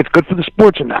steroids? Do you think it's good for the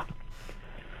sports or not?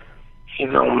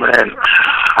 Man,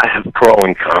 I have pro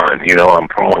and con. I'm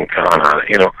pro and con on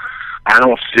it. I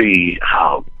don't see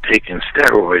how taking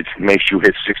steroids makes you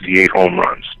hit 68 home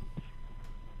runs.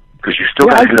 Because you still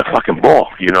got to hit a fucking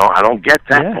ball. You know, I don't get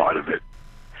that part of it.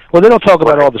 Well, they don't talk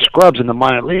about all the scrubs in the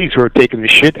minor leagues who are taking the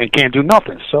shit and can't do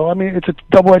nothing. So, I mean, it's a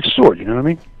double-edged sword, you know what I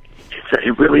mean?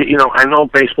 It really, you know, I know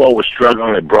baseball was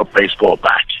struggling. They brought baseball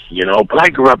back, you know, but I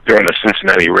grew up during the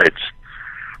Cincinnati Reds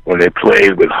when they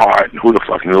played with heart, and who the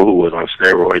fuck knew who was on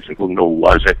steroids and who knew who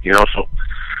wasn't, you know, so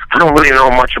I don't really know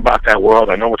much about that world.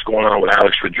 I know what's going on with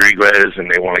Alex Rodriguez,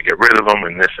 and they want to get rid of him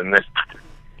and this and this.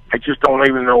 I just don't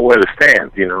even know where to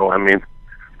stand, you know, I mean,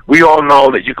 we all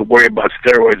know that you could worry about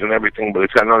steroids and everything, but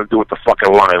it's got nothing to do with the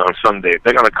fucking line on Sunday. If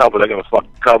they're going to cover, they're going to fucking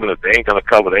cover. If they ain't going to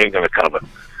cover, they ain't going to cover.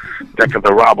 Deck of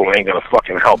the Robble ain't going to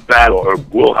fucking help that or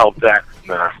will help that.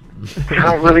 Nah. I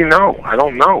don't really know. I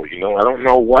don't know, you know. I don't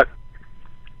know what.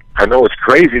 I know it's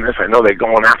craziness. I know they're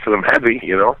going after them heavy,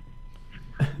 you know.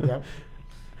 Yep.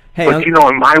 Hey, but, you know,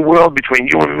 in my world, between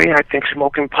you and me, I think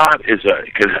smoking pot is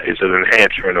an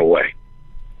enhancer in a way.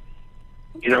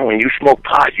 You know, when you smoke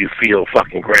pot, you feel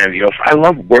fucking grandiose. I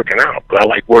love working out, but I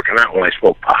like working out when I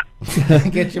smoke pot.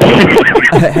 Get you.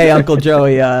 Hey, Uncle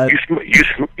Joey.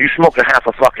 You smoke a half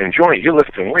a fucking joint. You're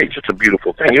lifting weights. It's a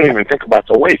beautiful thing. You don't even think about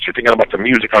the weights. You're thinking about the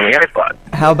music on the iPod.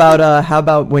 How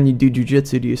about when you do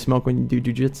jujitsu? Do you smoke when you do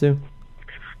jujitsu?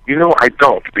 You know, I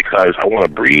don't, because I want to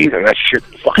breathe, and that shit,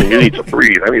 fucking, you need to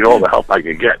breathe. I need all the help I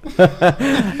can get.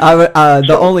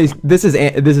 This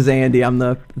is Andy. I'm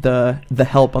the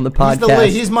help on the podcast. He's the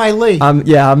Lee. He's my Lee. I'm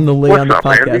the Lee on the up,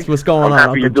 podcast. Andy? What's going I'm on, happy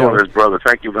Uncle you're doing Joey? this, brother.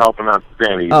 Thank you for helping out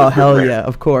Danny. Oh, hell yeah,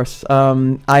 of course.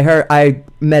 I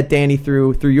met Danny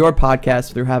through your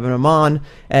podcast, through having him on,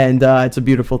 and it's a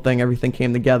beautiful thing. Everything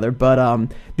came together. But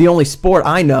the only sport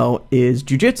I know is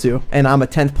jiu-jitsu, and I'm a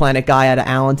 10th Planet guy out of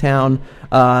Allentown.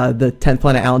 The 10th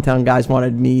Planet Allentown guys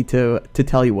wanted me to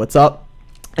tell you what's up,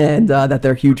 and that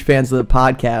they're huge fans of the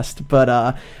podcast. But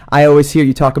I always hear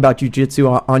you talk about jiu-jitsu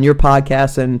on your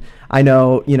podcast, and I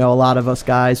know, you know, a lot of us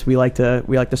guys, we like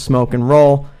to smoke and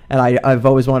roll, and I've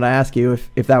always wanted to ask you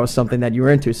if that was something that you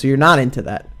were into. So you're not into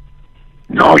that?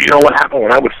 No, you know what happened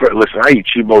when I was first, listen, I eat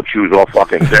Chibo chews all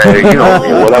fucking day, you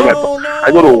know, whatever. No. I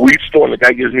go to a weed store and the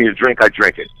guy gives me a drink, I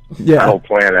drink it. Yeah. I don't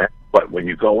plan that. But when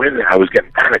you go in there, I was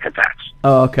getting panic attacks.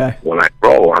 Oh, okay. When I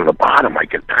roll on the bottom, I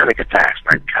get panic attacks.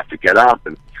 I have to get up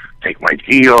and take my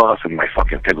gi off and my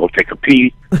fucking go take a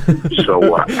pee.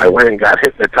 So I went and got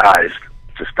hypnotized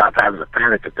to stop having the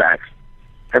panic attacks.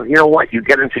 And you know what? You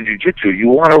get into jiu-jitsu, you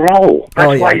want to roll.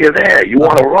 That's why you're there. You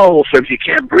want to roll. So if you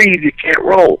can't breathe, you can't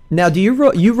roll. Now, do you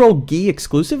roll gi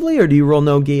exclusively, or do you roll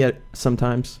no gi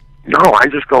sometimes? No, I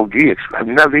just go gi. I've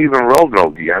never even rolled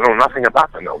no gi. I know nothing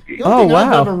about the no gi. The only thing wow.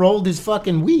 I've ever rolled is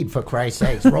fucking weed, for Christ's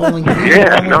sakes. Rolling weed.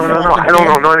 Yeah, no. I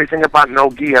don't know anything about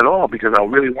no gi at all because I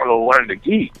really want to learn the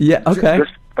gi. Yeah, okay.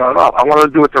 Just start off. I want to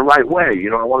do it the right way. You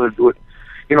know, I want to do it.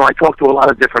 You know, I talked to a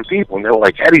lot of different people, and they were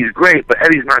like, Eddie's great, but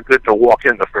Eddie's not good to walk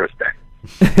in the first day.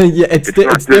 Yeah, it's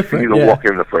not good different. for you to walk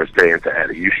in the first day into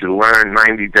Eddie. You should learn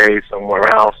 90 days somewhere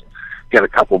else, get a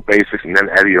couple basics, and then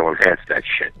Eddie will enhance that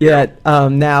shit. Yeah.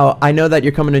 Now, I know that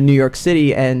you're coming to New York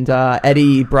City, and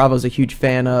Eddie Bravo's a huge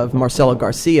fan of Marcelo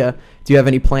Garcia. Do you have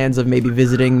any plans of maybe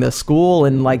visiting the school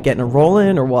and, like, getting a roll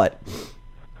in, or what?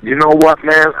 You know what,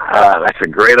 man? That's a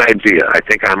great idea. I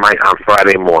think I might on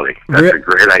Friday morning. That's a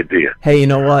great idea. Hey, you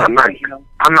know what? I'm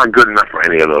not good enough for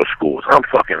any of those schools. I'm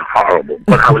fucking horrible.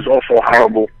 But I was also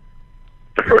horrible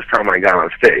the first time I got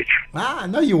on stage.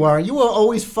 No, you weren't. You were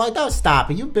always funny. Don't stop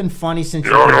it. You've been funny since.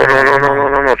 No.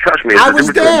 Trust me. I was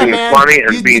there, being man. funny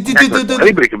and being technical.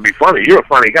 Anybody can be funny. You're a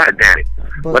funny guy, Danny.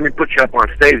 But, let me put you up on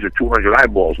stage with 200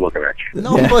 eyeballs looking at you.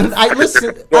 No, but I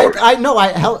listen. I know.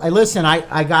 I listen.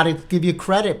 I got to give you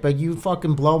credit, but you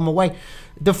fucking blow them away.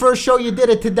 The first show you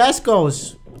did at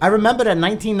Tedesco's, I remember that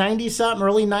 1990 something,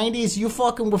 early 90s. You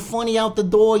fucking were funny out the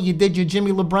door. You did your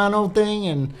Jimmy Librano thing,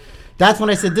 and that's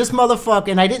when I said, this motherfucker,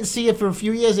 and I didn't see it for a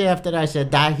few years after that. I said,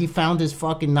 that he found his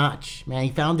fucking notch, man. He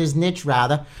found his niche,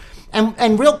 rather.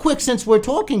 And real quick, since we're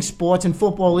talking sports and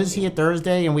football is here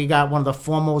Thursday, and we got one of the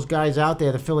foremost guys out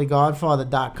there, the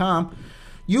PhillyGodfather.com,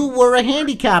 you were a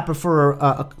handicapper for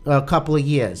a couple of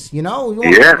years, you know?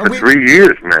 Yeah, for 3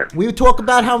 years, man. We talk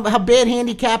about how bad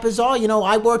handicappers are. You know,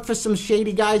 I worked for some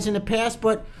shady guys in the past,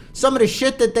 but some of the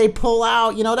shit that they pull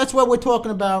out, you know, that's what we're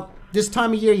talking about. This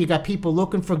time of year, you got people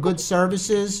looking for good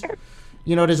services.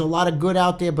 You know, there's a lot of good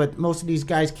out there, but most of these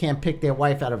guys can't pick their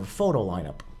wife out of a photo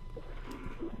lineup.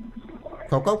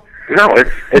 Coco? No,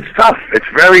 it's tough. It's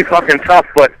very fucking tough.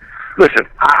 But listen,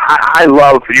 I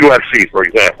love UFC, for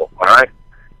example. All right,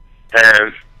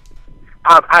 and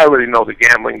I already know the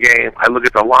gambling game. I look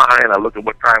at the line. I look at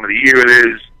what time of the year it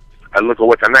is. I look at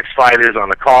what the next fight is on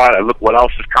the card. I look what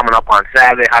else is coming up on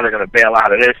Saturday. How they're going to bail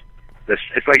out of this.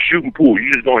 It's like shooting pool.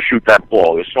 You just don't shoot that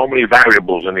ball. There's so many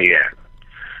variables in the air.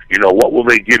 You know, what will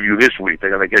they give you this week? They're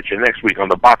going to get you next week on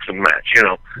the boxing match, you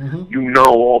know. You know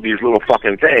all these little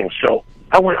fucking things. So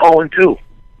I went 0-2.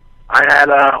 I had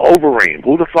Overeem.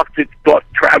 Who the fuck thought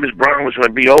Travis Brown was going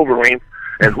to be Overeem?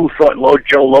 And who thought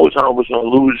Joe Lozon was going to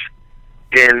lose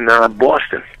in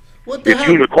Boston? What the If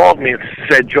hell? you'd have called me and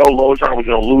said Joe Lozon was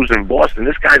going to lose in Boston,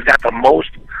 this guy's got the most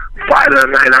Fight of the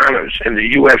Night honors in the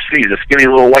UFC. He's a skinny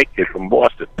little white kid from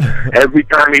Boston. Every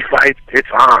time he fights, it's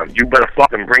on. You better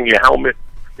fucking bring your helmet.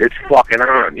 It's fucking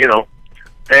on, you know.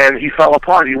 And he fell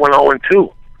apart. He went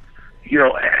 0-2. You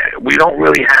know, we don't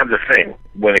really have the thing.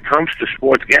 When it comes to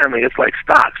sports gambling, it's like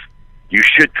stocks. You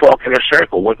should talk in a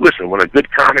circle. Listen, when a good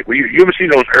comic, you ever see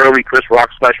those early Chris Rock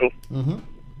specials?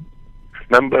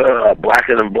 Remember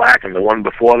Blacker Than Black and the one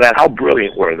before that? How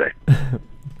brilliant were they?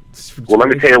 Well, let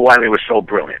me tell you why they were so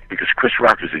brilliant. Because Chris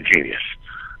Rock is a genius.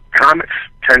 Comics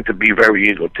tend to be very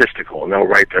egotistical, and they'll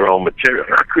write their own material.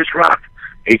 Not Chris Rock.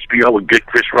 HBO would get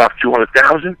Chris Rock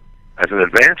 $200,000 as an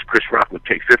advance. Chris Rock would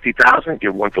take $50,000,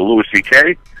 give one to Louis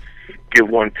C.K., give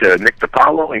one to Nick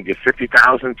DiPaolo, and give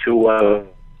 $50,000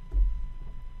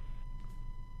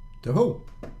 To who?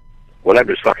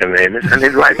 whatever his fucking name is, and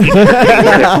they'd write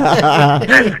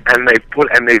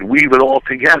and they'd weave it all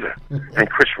together, and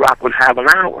Chris Rock would have an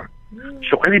hour.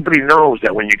 So anybody knows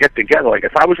that when you get together, like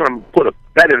if I was going to put a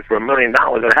bet in for $1 million,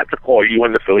 I'd have to call you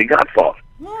and the Philly Godfather.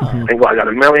 And go, I got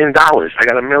 $1 million. I got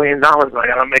 $1 million, and I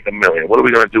got to make $1 million. What are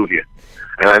we going to do here?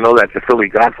 And I know that the Philly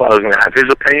Godfather is going to have his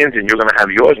opinions, and you're going to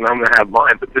have yours, and I'm going to have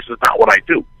mine. But this is not what I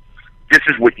do. This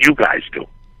is what you guys do.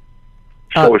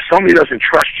 So if somebody doesn't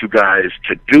trust you guys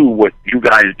to do what you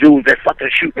guys do, they're fucking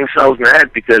shooting themselves in the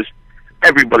head because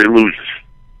everybody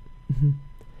loses.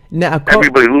 Now,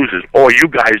 Everybody loses. All you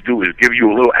guys do is give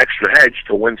you a little extra hedge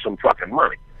to win some fucking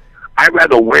money. I'd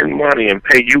rather win money and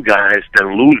pay you guys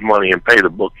than lose money and pay the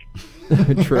bookie.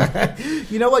 True.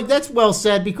 You know what? That's well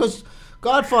said, because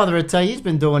Godfather will tell you, he's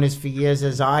been doing this for years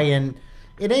as and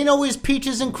it ain't always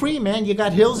peaches and cream, man. You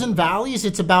got hills and valleys.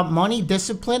 It's about money,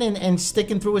 discipline, and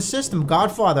sticking through a system.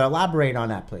 Godfather, elaborate on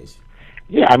that, please.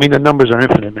 Yeah, I mean, the numbers are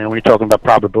infinite, man. When you're talking about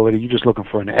probability, you're just looking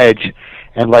for an edge.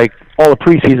 And, like, all the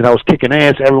preseason, I was kicking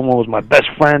ass. Everyone was my best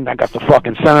friend. I got the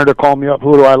fucking senator calling me up.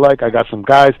 Who do I like? I got some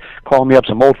guys calling me up,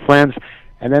 some old friends.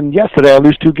 And then yesterday, I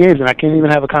lose 2 games, and I can't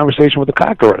even have a conversation with the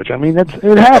cockroach. I mean, it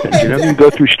happens. You know, you go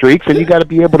through streaks, and you got to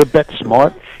be able to bet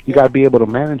smart. You got to be able to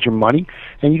manage your money,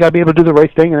 and you got to be able to do the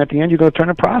right thing. And at the end, you're going to turn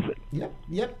a profit.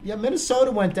 Yep. Minnesota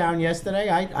went down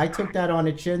yesterday. I took that on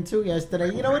the chin too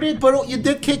yesterday. You know it is, but you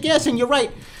did kick ass, and you're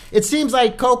right. It seems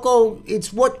like Coco.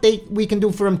 It's what we can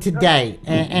do for him today,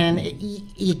 and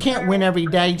you can't win every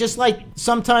day. Just like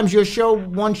sometimes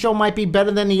one show might be better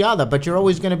than the other, but you're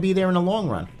always going to be there in the long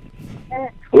run.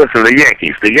 Listen, the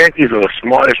Yankees are the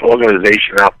smartest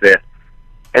organization out there,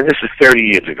 and this is 30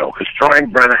 years ago. Because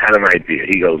Steinbrenner had an idea.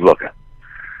 He goes, "Look,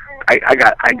 I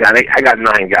got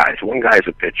 9 guys. One guy's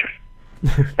a pitcher.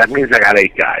 That means I got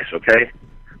 8 guys. Okay,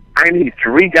 I need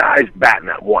 3 guys batting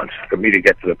at once for me to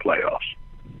get to the playoffs.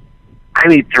 I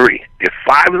need 3. If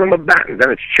 5 of them are batting,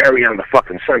 then it's cherry on the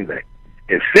fucking Sunday.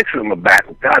 If 6 of them are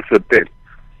batting, God forbid."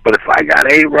 But if I got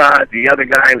A-Rod, the other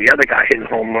guy hitting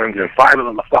home runs, and 5 of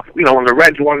them are fucking, you know, when the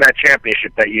Reds won that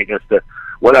championship that year against the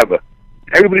whatever,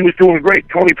 everybody was doing great.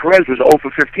 Tony Perez was 0 for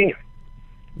 15.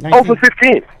 0 for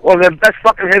 15. One of their best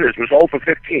fucking hitters was 0 for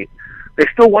 15. They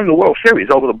still won the World Series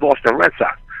over the Boston Red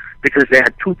Sox because they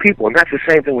had 2 people, and that's the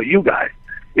same thing with you guys.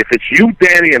 If it's you,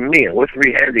 Danny, and me, and we're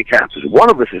 3 handicappers,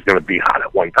 one of us is going to be hot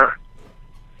at one time.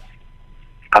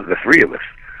 Out of the 3 of us.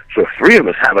 So if 3 of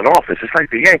us have an office, it's like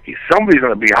the Yankees. Somebody's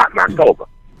going to be hot in October.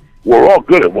 We're all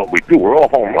good at what we do. We're all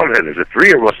home run hitters. If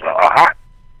 3 of us are hot,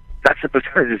 that's the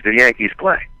percentage the Yankees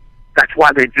play. That's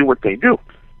why they do what they do.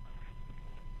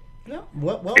 Yeah,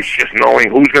 well, it's just knowing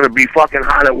who's going to be fucking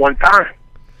hot at one time.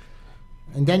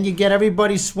 And then you get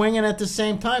everybody swinging at the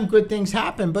same time. Good things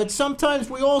happen. But sometimes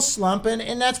we all slump,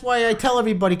 and that's why I tell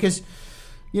everybody, because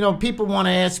you know, people want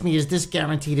to ask me, is this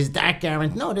guaranteed? Is that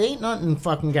guaranteed? No, there ain't nothing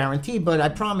fucking guaranteed. But I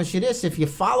promise you this, if you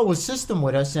follow a system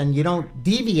with us and you don't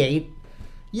deviate,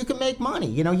 you can make money.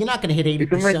 You know, you're not going to hit 80%. You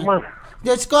can make money.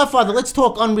 That's Godfather. Let's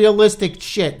talk unrealistic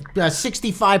shit.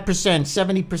 65%,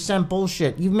 70%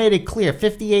 bullshit. You've made it clear.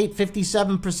 58,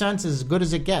 57% is as good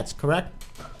as it gets, correct?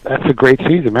 That's a great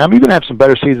season, man. I mean, you're going to have some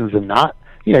better seasons than not.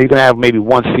 You know, you're going to have maybe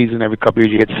one season every couple of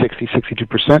years you hit 60,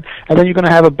 62%, and then you're going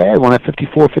to have a bad one at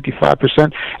 54,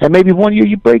 55%, and maybe one year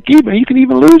you break even. You can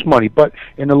even lose money, but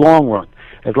in the long run,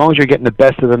 as long as you're getting the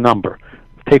best of the number,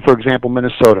 Take, for example,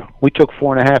 Minnesota. We took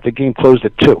 4.5. The game closed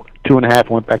at 2. 2.5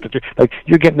 went back to 3. Like,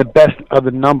 you're getting the best of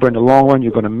the number in the long run.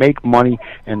 You're going to make money,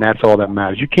 and that's all that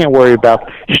matters. You can't worry about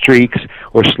streaks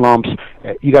or slumps.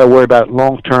 You got to worry about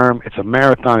long term. It's a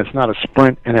marathon. It's not a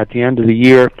sprint. And at the end of the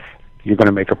year, you're going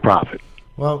to make a profit.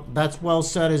 Well, that's well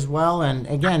said as well. And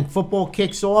again, football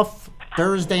kicks off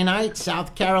Thursday night.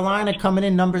 South Carolina coming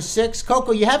in number 6.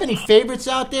 Coco, you have any favorites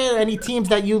out there? Any teams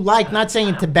that you like? Not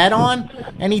saying to bet on.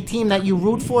 Any team that you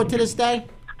root for to this day?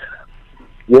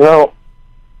 You know,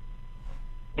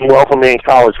 well, for me in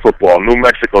college football, New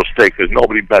Mexico State, because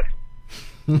nobody bets.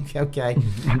 Okay.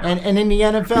 And in the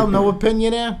NFL, no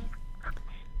opinion there?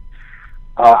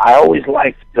 I always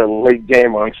like the late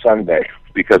game on Sunday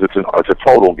because it's a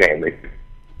total game.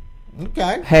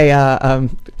 Okay. Hey,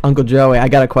 Uncle Joey, I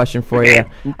got a question for you.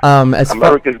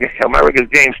 America's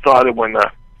game started when,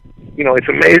 it's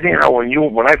amazing how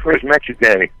when I first met you,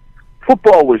 Danny,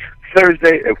 football was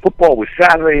Thursday, football was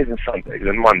Saturdays and Sundays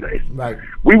and Mondays. Right.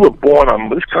 We were born on,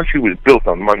 this country was built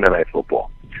on Monday Night Football.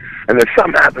 And then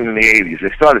something happened in the 80s.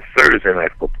 They started Thursday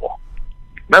Night Football.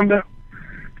 Remember?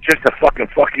 Just to fucking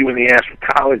fuck you in the ass with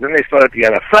college. Then they started the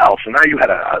NFL. So now you had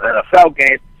an NFL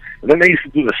game. And then they used to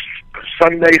do the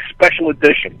Sunday special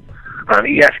edition on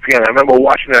ESPN. I remember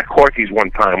watching that Corky's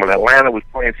one time when Atlanta was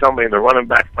playing somebody and the running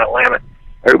back from Atlanta.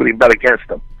 Everybody bet against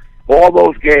them. All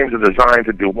those games are designed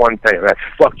to do one thing, and that's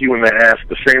fuck you in the ass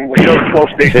the same way. You know the 12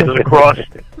 Stations of the Cross?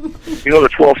 You know the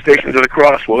 12 Stations of the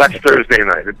Cross? Well, that's Thursday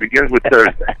night. It begins with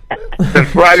Thursday. Then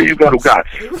Friday you go to Guts.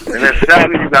 And then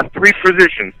Saturday you got 3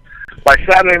 positions. By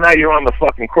Saturday night you're on the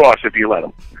fucking cross if you let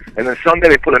them. And then Sunday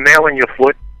they put a nail in your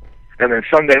foot. And then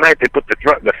Sunday night they put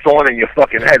the thorn in your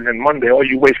fucking head. And then Monday all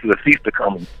you wait for the thief to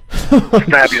come and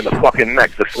stab you in the fucking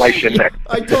neck, to slice your neck.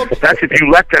 That's if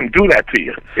you let them do that to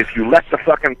you. If you let the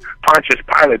fucking Pontius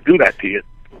Pilate do that to you,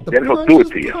 then he'll do it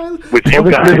to you. Which you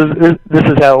guys. This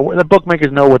is how the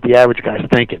bookmakers know what the average guy's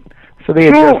thinking. So they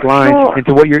adjust lines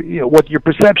into what your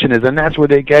perception is, and that's where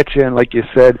they get you. And like you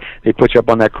said, they put you up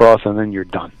on that cross, and then you're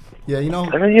done. Yeah,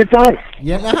 and then you're done.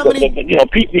 Yeah, now how many?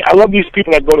 I love these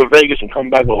people that go to Vegas and come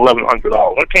back with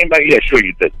 $1,100. I came back, yeah, sure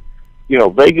you did.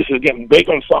 Vegas is getting big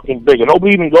and fucking big, and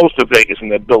nobody even goes to Vegas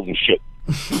and they're building shit.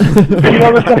 You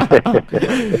know what I'm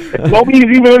saying? Nobody's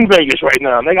even in Vegas right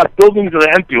now, and they got buildings that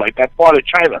are empty, like that part of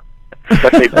China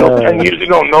that they built 10 years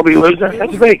ago, and nobody lives there.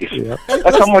 That's Vegas. Yeah.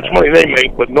 That's how much money they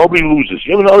make, but nobody loses.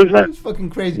 You ever notice that? It's fucking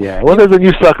crazy. Yeah, well, there's a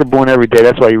new sucker born every day.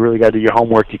 That's why you really got to do your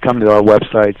homework. You come to our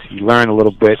websites, you learn a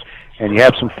little bit, and you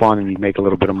have some fun, and you make a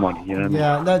little bit of money. You know what I mean?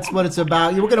 Yeah, that's what it's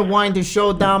about. We're going to wind the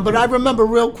show down, but I remember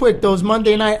real quick, those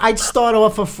Monday night, I'd start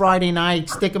off a Friday night,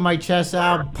 sticking my chest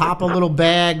out, pop a little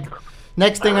bag.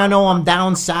 Next thing I know, I'm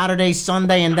down Saturday,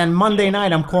 Sunday, and then Monday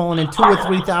night, I'm calling in $2,000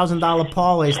 or $3,000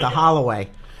 parlays to Holloway.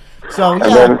 So,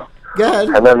 yeah. Go ahead.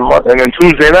 And then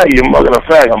Tuesday night, you're mugging a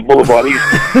fag on Boulevard East.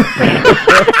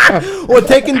 Or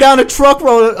taking down a truck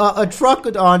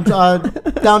on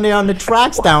down there on the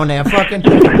tracks down there, fucking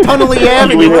Tunnelly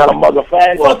Avenue. You got to mug a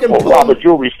fag or rob a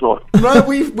jewelry store. Right,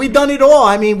 we done it all.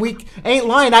 I mean, we ain't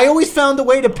lying. I always found a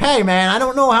way to pay, man. I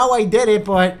don't know how I did it,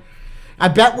 but I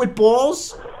bet with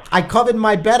balls. I covered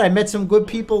my bet. I met some good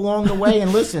people along the way.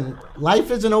 And listen, life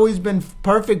hasn't always been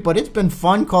perfect, but it's been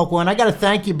fun, Coco. And I got to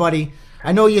thank you, buddy.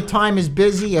 I know your time is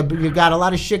busy. You got a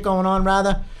lot of shit going on,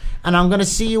 rather. And I'm going to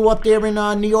see you up there in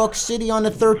New York City on the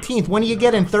 13th. When do you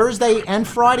get in? Thursday and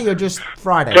Friday or just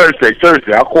Friday?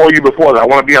 Thursday. I'll call you before that. I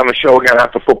want to be on the show again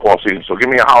after football season. So give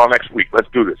me a holler next week. Let's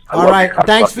do this. All right.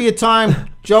 Thanks for your time.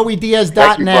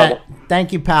 JoeyDiaz.net.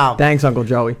 Thank you, pal. Thanks, Uncle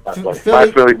Joey. Bye,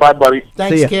 Philly. Bye, buddy.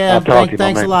 Thanks, Kev.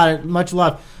 Thanks a lot. Much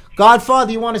love.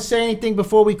 Godfather, you want to say anything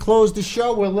before we close the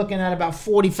show? We're looking at about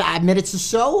 45 minutes or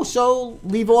so. So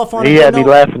leave off on. He had me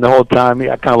laughing the whole time.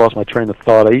 I kind of lost my train of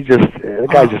thought. The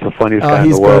guy's just the funniest guy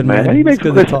in the world, man. And he makes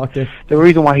good to talk to. The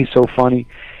reason why he's so funny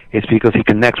is because he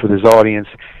connects with his audience.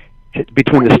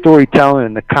 Between the storytelling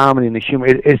and the comedy and the humor,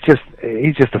 he's just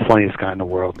the funniest guy in the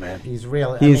world, man. He's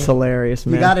real. He's hilarious,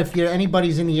 man. If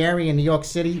anybody's in the area in New York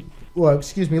City, well,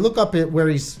 excuse me, look up where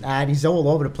he's at. He's all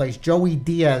over the place.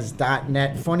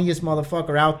 JoeyDiaz.net. Funniest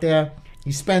motherfucker out there.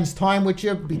 He spends time with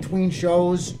you between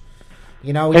shows.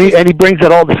 And he brings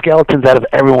out all the skeletons out of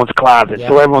everyone's closet. Yeah.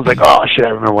 So everyone's like, oh, shit, I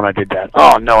remember when I did that.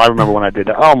 Oh, no, I remember when I did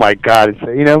that. Oh, my God.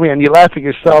 And you laugh at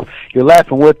yourself. You're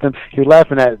laughing with them. You're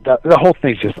laughing at the whole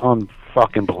thing's just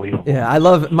fucking believable. Yeah, I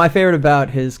love my favorite about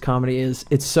his comedy is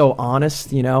it's so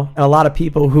honest, you know. And a lot of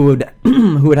people who would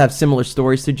who would have similar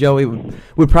stories to Joey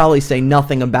would probably say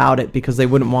nothing about it because they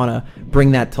wouldn't want to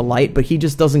bring that to light. But he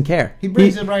just doesn't care. He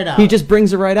brings it right out. He just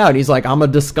brings it right out. He's like, I'm a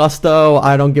disgusto.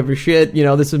 I don't give a shit. You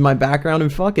know, this is my background,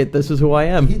 and fuck it, this is who I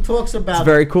am. He talks about. It's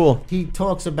very cool. He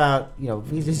talks about, you know,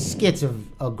 his skits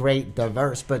are great,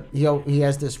 diverse, but he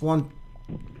has this one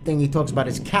thing he talks about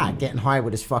his cat, getting high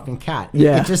with his fucking cat.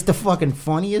 Yeah. It's just the fucking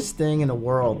funniest thing in the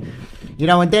world. You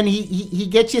know, and then he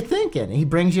gets you thinking. He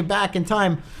brings you back in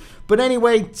time. But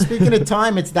anyway, speaking of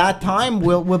time, it's that time.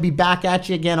 We'll be back at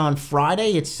you again on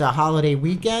Friday. It's a holiday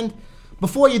weekend.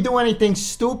 Before you do anything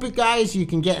stupid, guys, you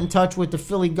can get in touch with the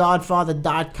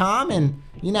PhillyGodfather.com, and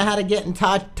you know how to get in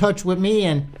touch with me.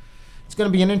 And it's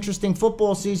going to be an interesting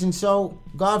football season. So,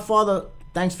 Godfather,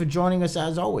 thanks for joining us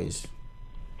as always.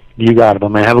 You got it,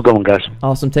 man. Have a good one, guys.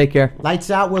 Awesome. Take care. Lights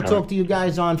out. We'll talk to you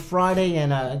guys on Friday.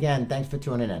 And again, thanks for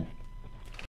tuning in.